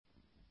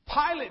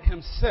Pilate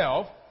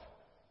himself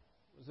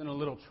was in a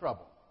little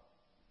trouble.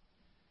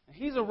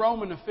 He's a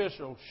Roman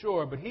official,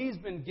 sure, but he's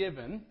been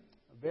given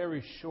a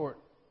very short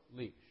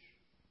leash.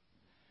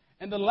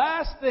 And the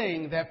last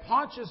thing that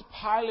Pontius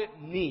Pilate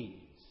needs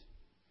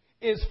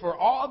is for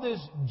all this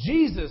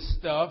Jesus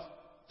stuff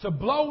to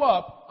blow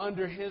up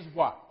under his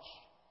watch.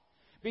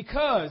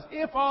 Because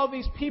if all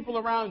these people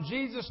around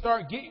Jesus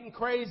start getting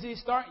crazy,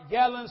 start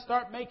yelling,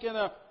 start making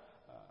a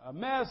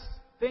mess,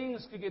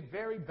 things could get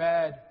very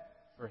bad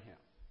for him.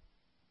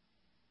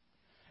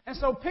 And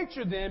so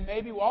picture then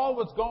maybe all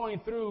what's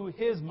going through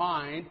his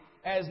mind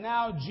as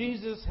now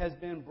Jesus has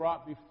been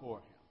brought before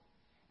him.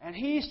 And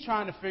he's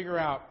trying to figure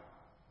out,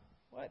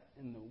 what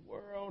in the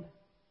world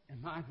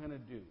am I going to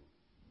do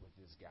with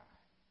this guy?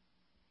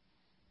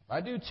 If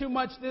I do too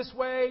much this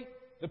way,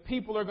 the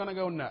people are going to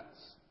go nuts.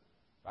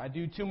 If I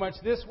do too much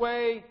this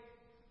way,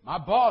 my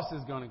boss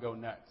is going to go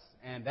nuts.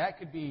 And that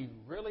could be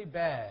really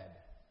bad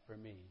for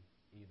me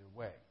either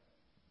way.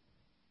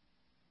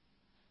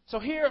 So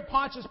here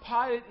Pontius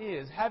Pilate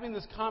is having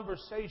this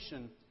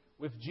conversation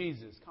with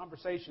Jesus.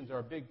 Conversations are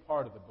a big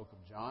part of the book of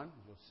John,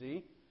 as you'll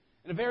see.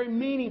 And a very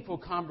meaningful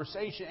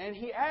conversation. And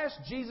he asked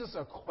Jesus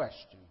a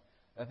question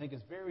that I think is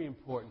very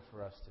important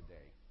for us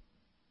today.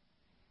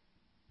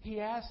 He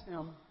asked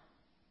him,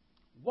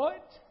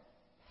 "What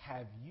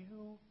have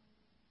you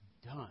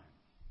done?"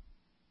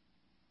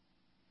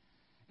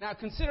 Now,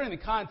 considering the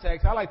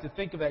context, I like to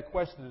think of that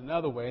question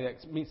another way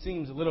that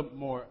seems a little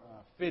more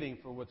fitting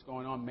for what's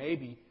going on,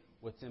 maybe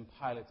what's in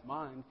Pilate's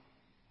mind.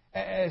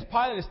 As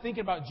Pilate is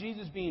thinking about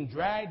Jesus being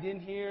dragged in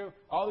here,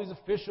 all these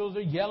officials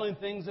are yelling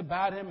things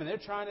about him, and they're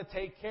trying to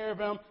take care of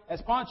him.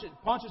 As Pontius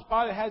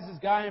Pilate has this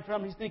guy in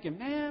front of him, he's thinking,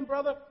 man,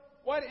 brother,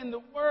 what in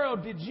the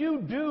world did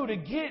you do to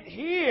get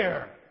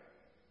here?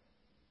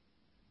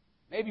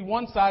 Maybe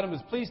one side of him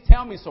is, please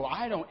tell me so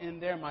I don't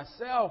end there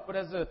myself. But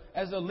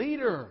as a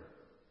leader,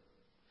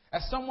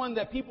 as someone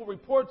that people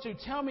report to,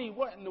 tell me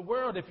what in the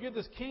world, if you're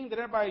this king that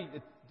everybody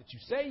that you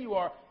say you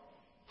are,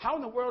 how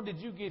in the world did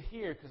you get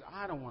here? Because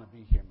I don't want to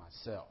be here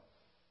myself.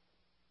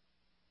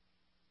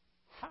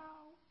 How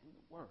in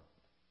the world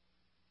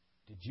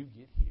did you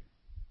get here?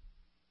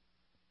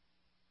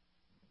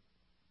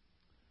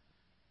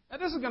 Now,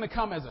 this is going to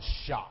come as a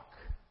shock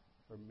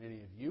for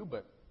many of you,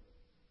 but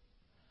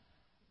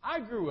I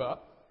grew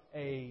up how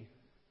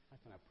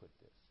can I put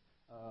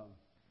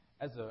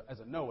this? As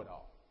a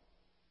know-it-all.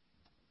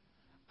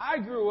 I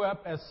grew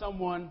up as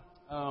someone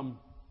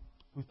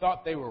who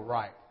thought they were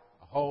right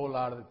a whole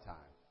lot of the time.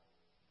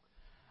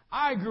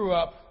 I grew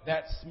up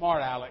that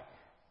smart aleck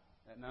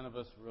that none of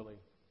us really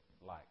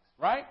likes,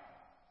 right?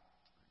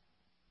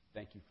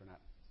 Thank you for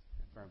not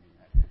confirming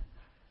that.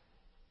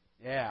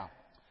 Yeah.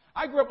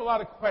 I grew up with a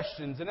lot of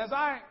questions, and as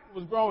I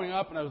was growing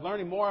up and I was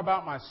learning more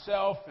about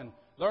myself and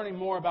learning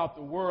more about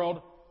the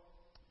world,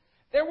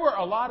 there were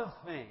a lot of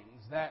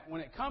things that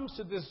when it comes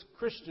to this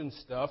Christian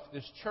stuff,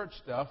 this church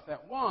stuff,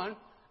 that one,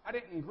 I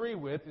didn't agree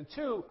with, and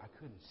two, I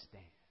couldn't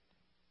stand.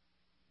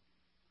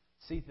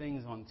 See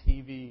things on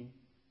TV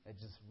that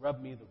just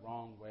rubbed me the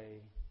wrong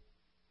way.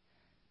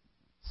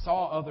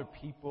 Saw other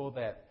people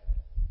that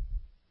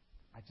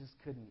I just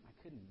couldn't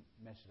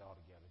mesh it all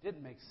together. It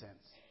didn't make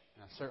sense,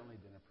 and I certainly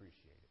didn't appreciate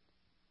it,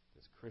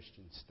 this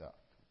Christian stuff.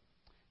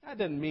 That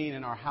doesn't mean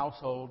in our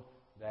household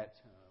that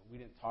we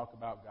didn't talk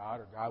about God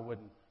or God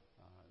wasn't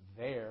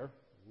there.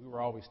 We were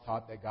always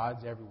taught that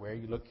God's everywhere.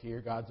 You look here,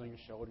 God's on your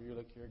shoulder. You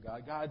look here,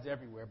 God's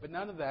everywhere. But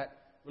none of that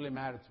really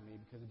mattered to me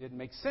because it didn't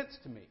make sense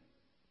to me.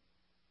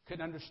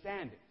 Couldn't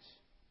understand it.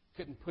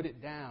 Couldn't put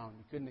it down.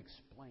 You couldn't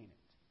explain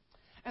it.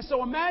 And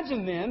so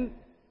imagine then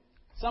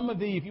some of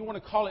the, if you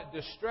want to call it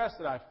distress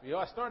that I feel.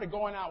 I started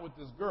going out with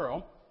this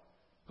girl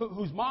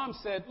whose mom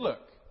said, look,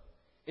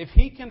 if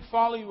he can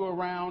follow you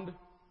around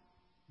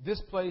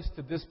this place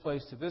to this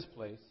place to this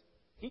place,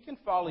 he can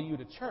follow you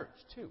to church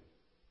too.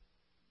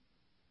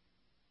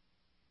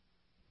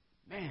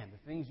 Man,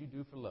 the things you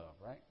do for love,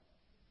 right?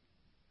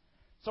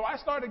 So I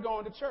started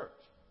going to church.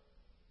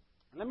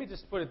 And let me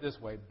just put it this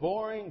way.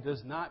 Boring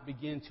does not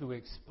begin to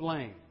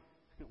explain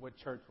what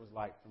church was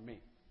like for me.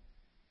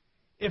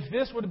 If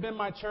this would have been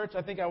my church,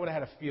 I think I would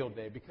have had a field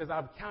day because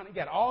I've counted. You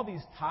got all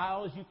these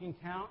tiles you can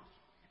count.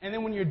 And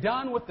then when you're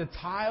done with the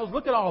tiles,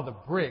 look at all the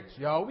bricks,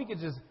 y'all.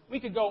 We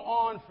could go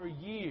on for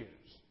years.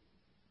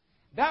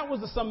 That was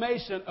the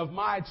summation of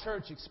my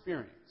church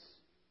experience.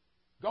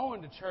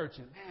 Going to church,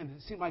 and man,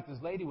 it seemed like this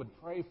lady would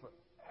pray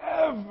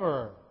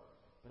forever.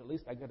 But at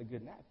least I got a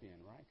good nap in,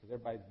 right? Because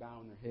everybody's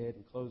bowing their head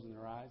and closing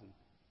their eyes, and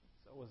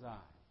so was I.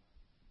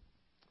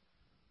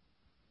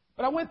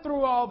 But I went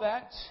through all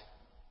that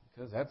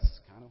because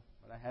that's kind of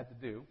what I had to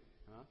do.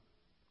 Huh?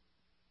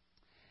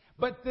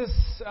 But this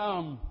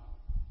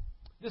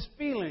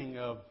feeling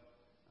of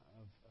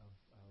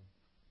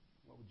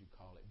what would you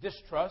call it?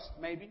 Distrust,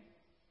 maybe.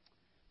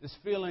 This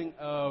feeling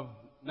of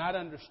not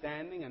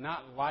understanding and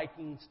not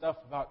liking stuff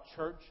about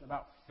church,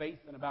 about faith,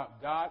 and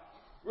about God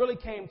really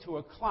came to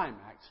a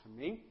climax for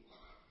me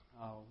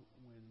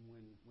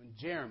when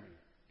Jeremy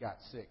got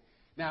sick.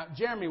 Now,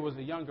 Jeremy was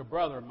a younger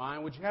brother of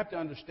mine. What you have to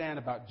understand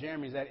about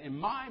Jeremy is that in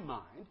my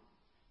mind,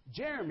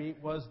 Jeremy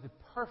was the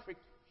perfect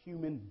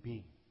human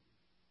being.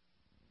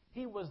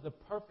 He was the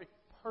perfect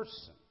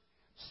person.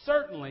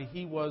 Certainly,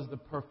 he was the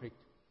perfect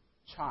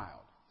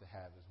child to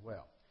have as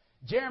well.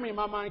 Jeremy, in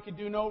my mind, could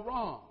do no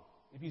wrong.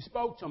 If you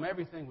spoke to him,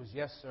 everything was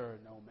yes, sir,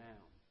 no,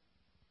 ma'am.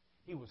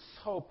 He was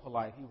so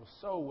polite. He was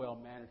so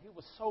well-mannered. He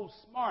was so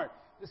smart.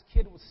 This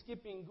kid was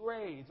skipping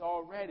grades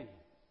already.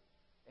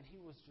 And he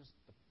was just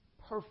the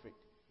perfect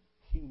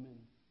human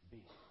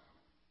being.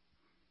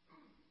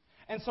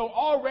 And so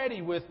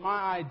already with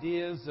my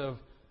ideas of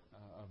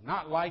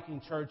not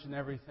liking church and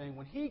everything,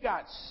 when he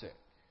got sick,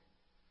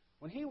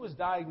 when he was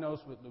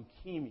diagnosed with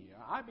leukemia,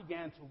 I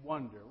began to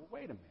wonder, well,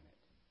 wait a minute.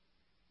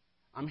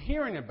 I'm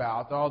hearing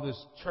about all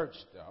this church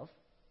stuff.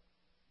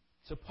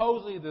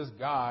 Supposedly this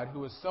God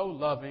who is so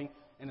loving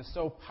and is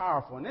so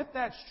powerful. And if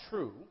that's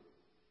true,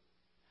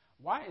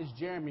 why is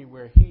Jeremy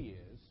where he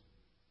is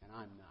and I'm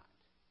not?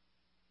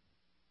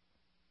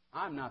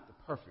 I'm not the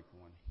perfect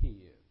one. He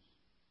is.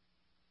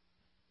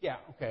 Yeah,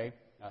 okay.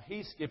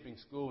 He's skipping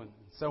school and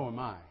so am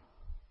I.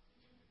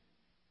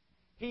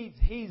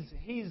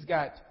 He's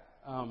got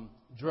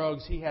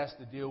drugs he has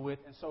to deal with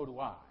and so do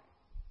I.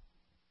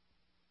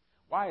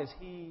 Why is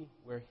he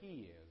where he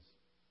is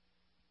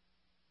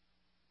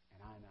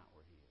and I'm not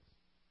where he is?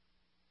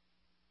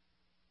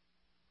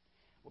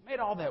 What made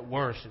all that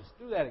worse is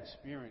through that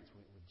experience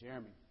with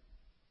Jeremy,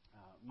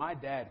 my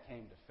dad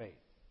came to faith.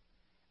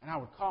 And I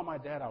would call my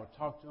dad, I would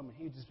talk to him, and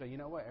he would just say, you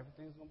know what,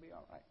 everything's going to be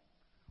all right.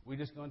 We're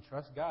just going to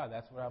trust God.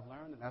 That's what I've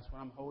learned, and that's what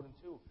I'm holding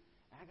to.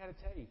 And I got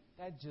to tell you,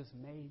 that just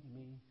made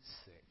me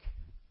sick.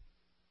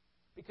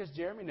 Because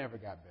Jeremy never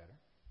got better.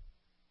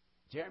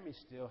 Jeremy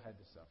still had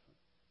to suffer.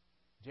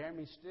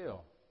 Jeremy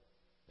still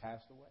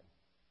passed away.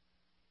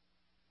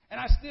 And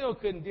I still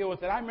couldn't deal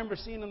with it. I remember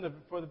seeing him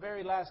for the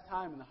very last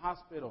time in the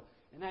hospital,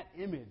 and that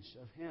image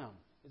of him,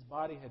 his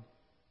body was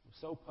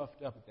so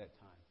puffed up at that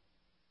time.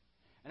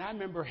 And I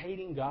remember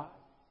hating God.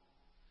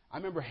 I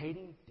remember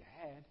hating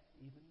Dad,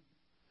 even,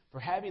 for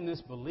having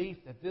this belief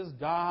that this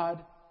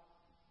God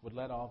would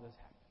let all this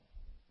happen.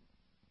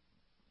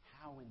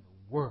 How in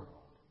the world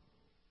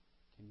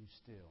can you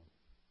still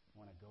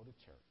want to go to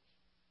church,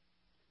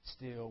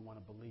 still want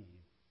to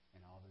believe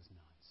in all this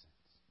nonsense?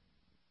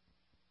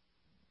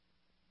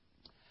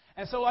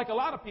 And so, like a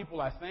lot of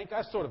people, I think,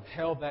 I sort of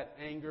held that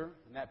anger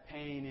and that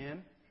pain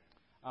in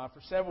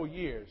for several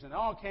years. And it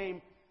all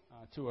came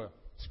to a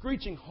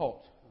screeching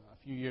halt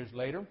a few years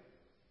later.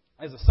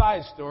 As a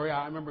side story,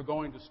 I remember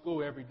going to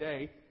school every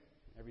day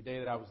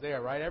that I was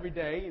there, right? Every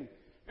day. And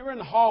remember in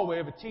the hallway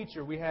of a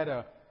teacher, we had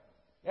a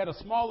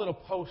small little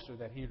poster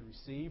that he had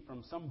received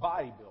from some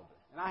bodybuilder.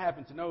 And I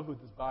happened to know who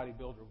this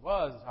bodybuilder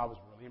was. I was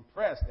really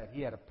impressed that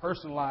he had a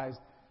personalized,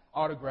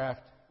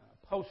 autographed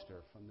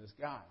poster from this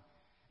guy.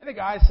 And the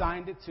guy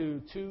signed it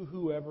to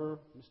whoever,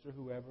 Mr.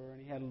 Whoever,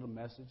 and he had a little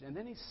message. And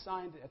then he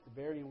signed it at the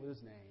very end with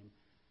his name,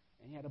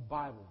 and he had a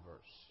Bible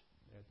verse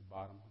there at the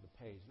bottom of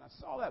the page. And I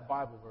saw that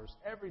Bible verse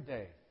every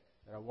day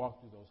that I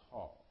walked through those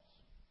halls.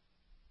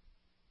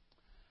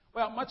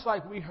 Well, much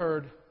like we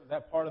heard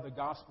that part of the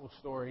gospel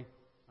story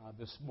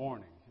this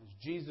morning, as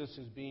Jesus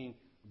is being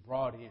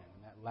brought in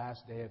that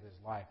last day of his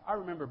life. I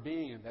remember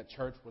being in that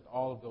church with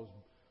all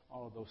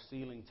of those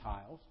ceiling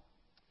tiles,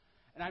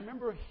 and I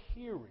remember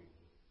hearing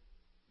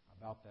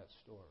about that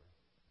story.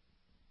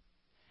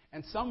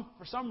 And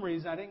for some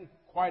reason, I didn't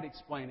quite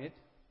explain it.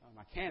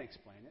 I can't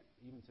explain it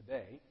even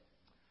today.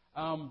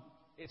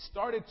 It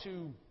started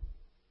to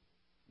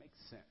make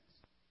sense.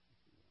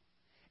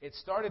 It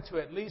started to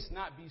at least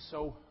not be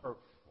so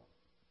hurtful.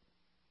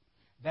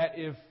 That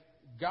if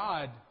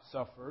God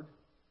suffered,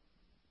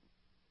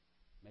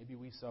 maybe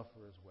we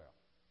suffer as well.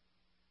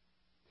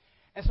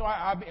 And so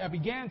I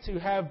began to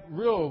have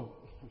real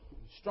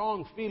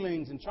strong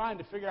feelings and trying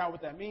to figure out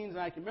what that means. And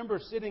I can remember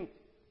sitting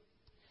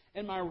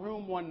in my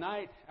room one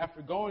night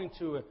after going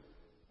to a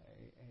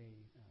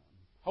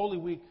Holy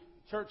Week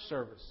church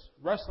service,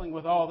 wrestling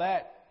with all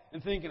that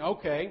and thinking,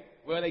 okay,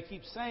 well, they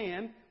keep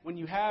saying when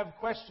you have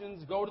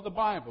questions, go to the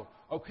Bible.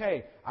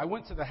 Okay, I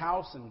went to the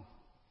house and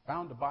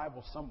found the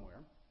Bible somewhere.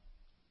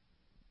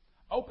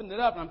 Opened it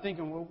up, and I'm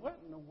thinking, well, what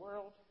in the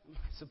world am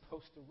I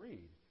supposed to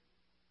read?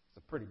 It's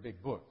a pretty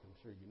big book, I'm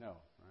sure you know,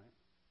 right?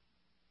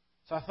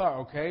 So I thought,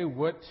 okay,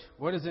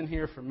 what is in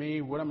here for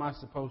me? What am I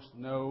supposed to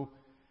know?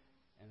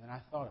 And then I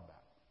thought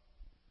about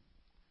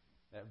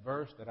it. That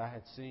verse that I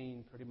had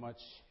seen pretty much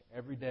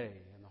every day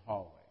in the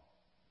hallway.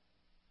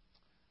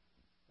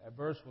 That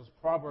verse was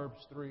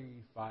Proverbs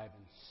 3, 5,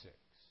 and 6.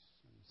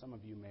 And some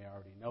of you may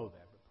already know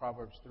that, but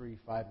Proverbs 3,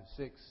 5, and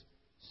 6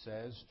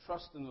 says,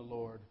 trust in the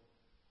Lord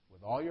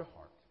with all your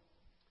heart,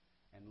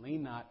 and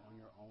lean not on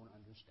your own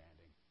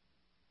understanding.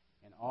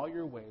 In all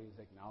your ways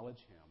acknowledge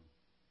Him,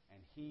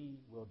 and He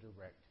will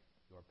direct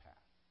your path.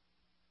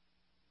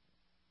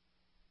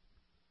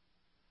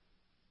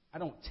 I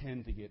don't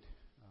tend to get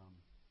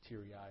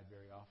teary-eyed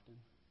very often,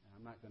 and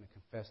I'm not going to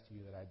confess to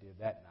you that I did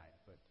that night,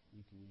 but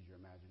you can use your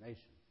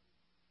imagination.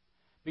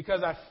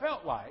 Because I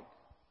felt like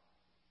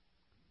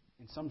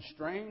in some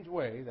strange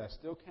way that I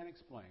still can't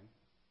explain,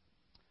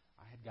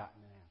 I had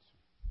gotten an answer.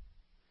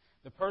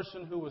 The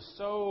person who was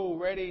so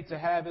ready to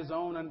have his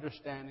own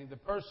understanding, the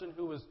person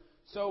who was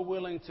so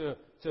willing to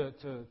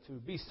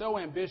be so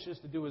ambitious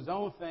to do his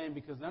own thing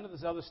because none of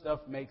this other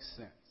stuff makes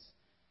sense.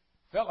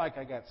 Felt like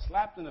I got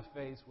slapped in the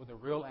face with a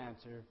real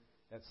answer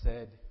that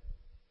said,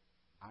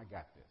 I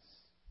got this.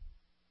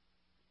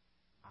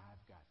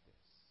 I've got this.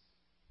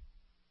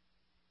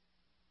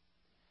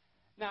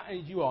 Now,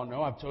 as you all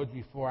know, I've told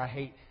you before, I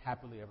hate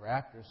happily ever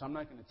after, so I'm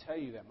not going to tell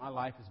you that my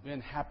life has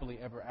been happily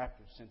ever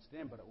after since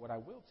then, but what I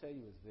will tell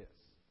you is this.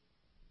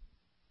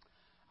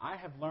 I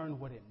have learned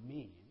what it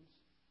means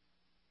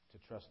to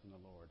trust in the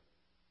Lord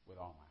with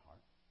all my heart.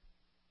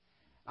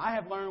 I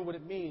have learned what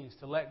it means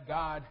to let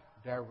God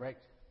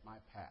direct my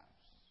paths.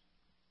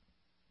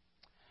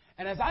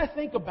 And as I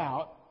think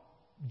about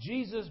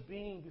Jesus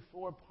being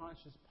before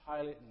Pontius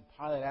Pilate, and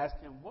Pilate asked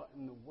him, what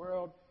in the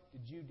world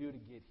did you do to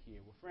get here?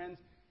 Well, friends,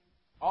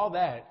 all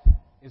that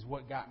is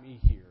what got me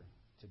here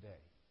today.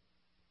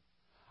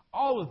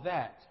 All of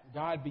that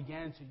God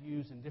began to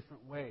use in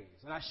different ways.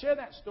 And I share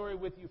that story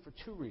with you for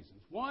two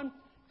reasons. One,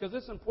 because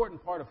it's an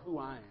important part of who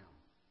I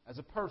am as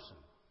a person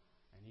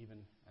and even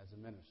as a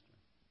minister.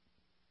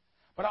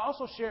 But I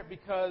also share it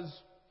because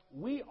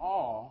we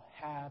all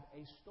have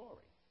a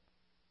story.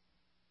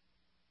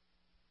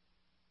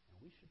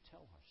 And we should tell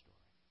our story.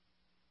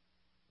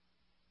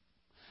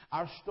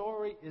 Our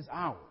story is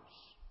ours.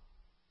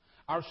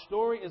 Our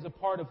story is a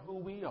part of who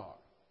we are.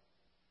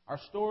 Our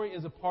story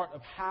is a part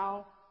of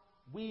how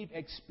we've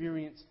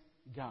experienced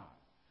God.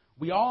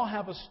 We all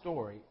have a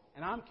story,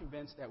 and I'm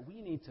convinced that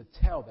we need to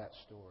tell that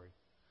story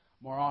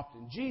more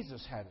often.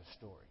 Jesus had a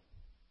story.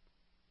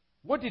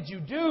 What did you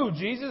do,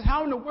 Jesus?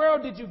 How in the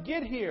world did you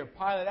get here?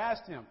 Pilate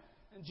asked him.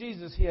 And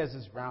Jesus, he has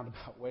this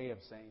roundabout way of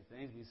saying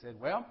things. He said,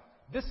 well,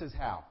 this is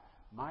how.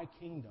 My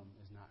kingdom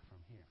is not from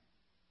here.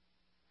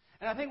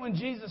 And I think when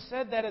Jesus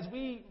said that, as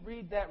we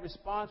read that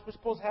response, we're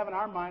supposed to have in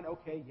our mind,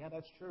 okay, yeah,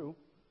 that's true.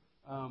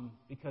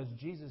 Because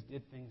Jesus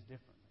did things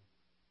differently.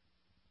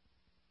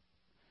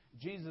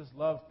 Jesus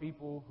loved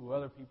people who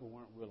other people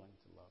weren't willing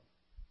to love.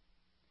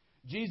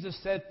 Jesus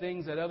said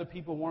things that other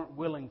people weren't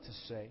willing to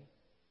say.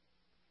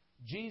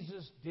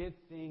 Jesus did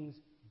things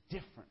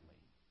differently.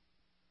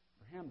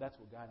 For him, that's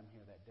what got him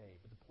here that day.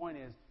 But the point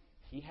is,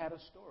 he had a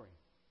story.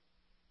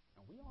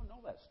 And we all know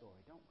that story,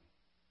 don't we?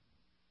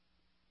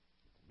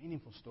 It's a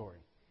meaningful story.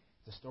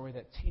 It's a story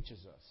that teaches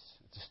us.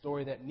 It's a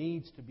story that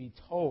needs to be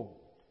told.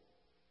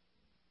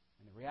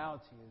 And the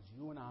reality is,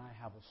 you and I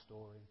have a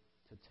story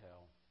to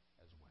tell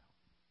as well.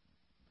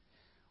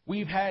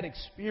 We've had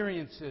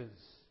experiences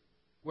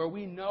where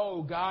we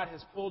know God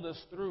has pulled us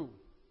through.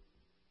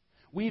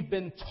 We've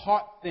been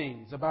taught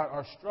things about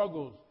our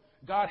struggles.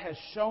 God has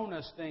shown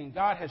us things.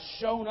 God has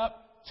shown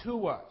up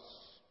to us.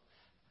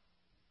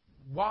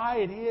 Why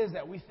it is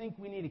that we think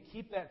we need to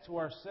keep that to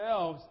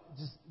ourselves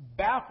just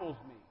baffles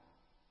me.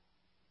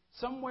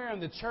 Somewhere in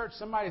the church,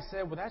 somebody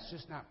said, well, that's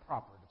just not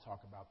proper to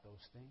talk about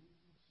those things.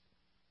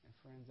 And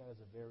friends, that is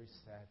a very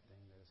sad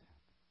thing that has happened.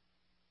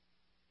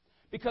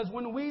 Because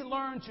when we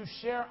learn to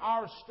share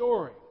our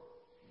story,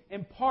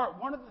 in part,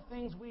 one of the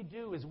things we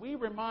do is we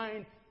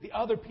remind the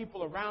other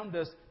people around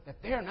us that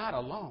they're not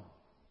alone.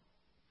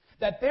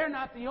 That they're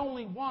not the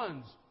only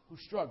ones who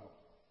struggle.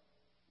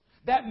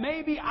 That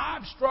maybe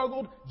I've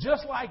struggled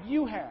just like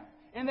you have.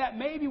 And that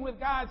maybe with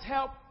God's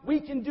help,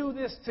 we can do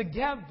this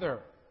together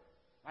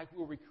like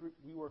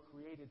we were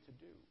created to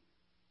do.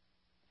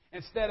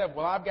 Instead of,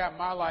 well, I've got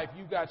my life,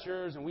 you've got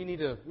yours, and we need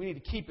to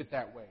keep it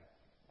that way.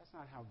 That's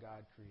not how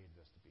God created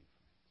us to be,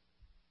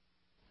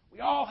 friends. We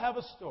all have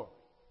a story.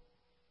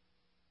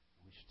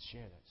 We should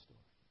share that story.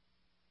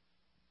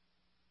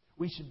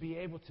 We should be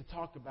able to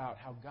talk about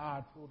how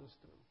God pulled us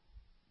through.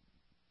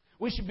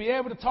 We should be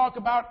able to talk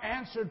about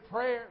answered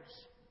prayers,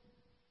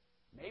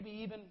 maybe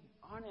even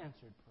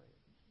unanswered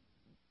prayers.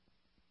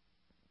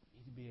 We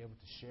need to be able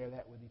to share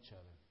that with each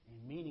other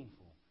in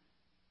meaningful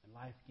and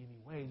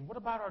life-giving ways. What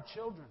about our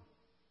children?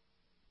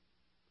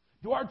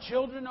 Do our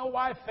children know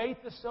why faith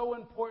is so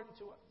important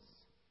to us?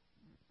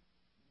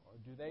 Or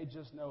do they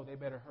just know they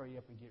better hurry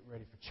up and get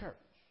ready for church?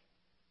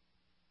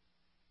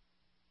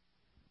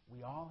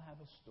 We all have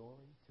a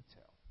story to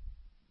tell.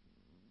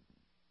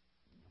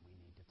 And we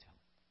need to tell it.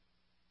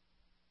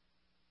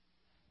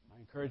 My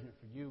encouragement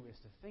for you is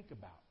to think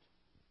about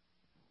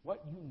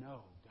what you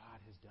know God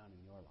has done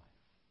in your life.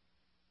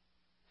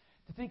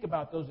 To think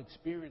about those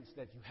experiences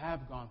that you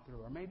have gone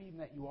through, or maybe even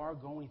that you are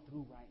going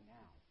through right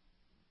now.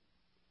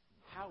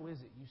 How is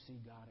it you see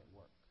God at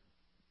work?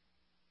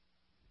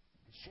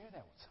 And share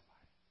that with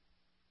somebody.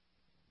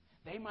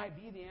 They might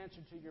be the answer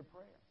to your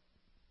prayer.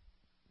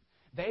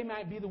 They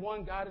might be the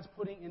one God is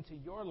putting into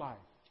your life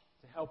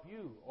to help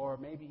you, or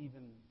maybe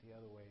even the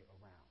other way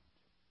around.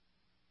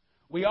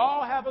 We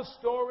all have a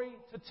story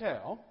to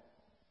tell,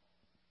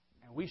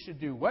 and we should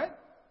do what?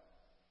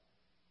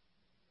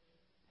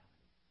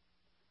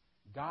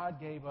 God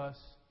gave us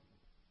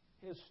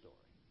His story.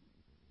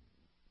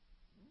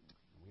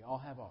 We all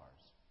have ours,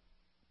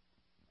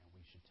 and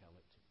we should tell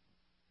it too.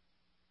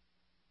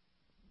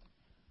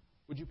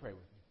 Would you pray with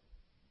me?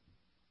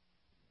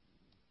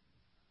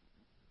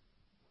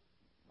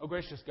 Oh,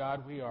 gracious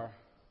God, we are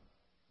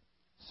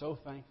so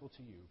thankful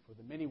to you for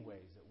the many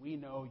ways that we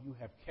know you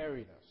have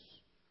carried us,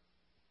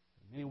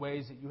 the many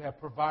ways that you have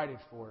provided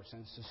for us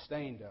and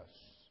sustained us.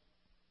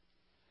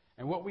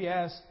 And what we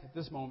ask at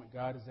this moment,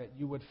 God, is that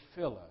you would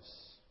fill us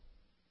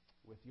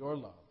with your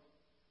love,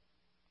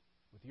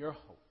 with your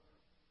hope,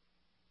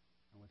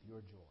 and with your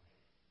joy.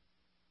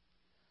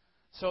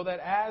 So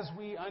that as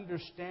we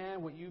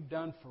understand what you've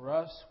done for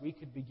us, we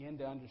could begin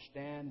to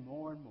understand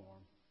more and more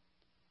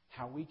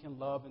how we can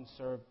love and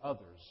serve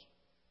others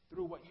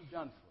through what you've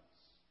done for us.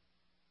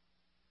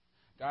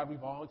 God,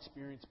 we've all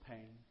experienced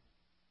pain.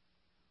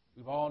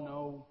 We've all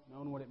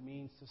known what it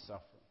means to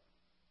suffer.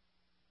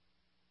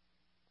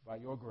 By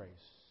your grace,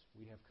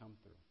 we have come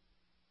through.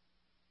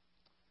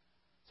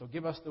 So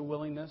give us the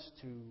willingness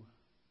to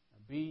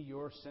be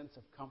your sense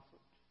of comfort,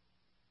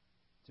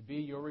 to be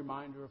your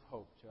reminder of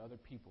hope to other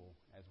people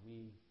as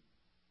we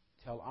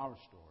tell our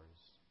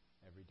stories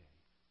every day.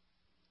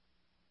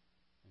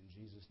 In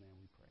Jesus' name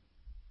we pray.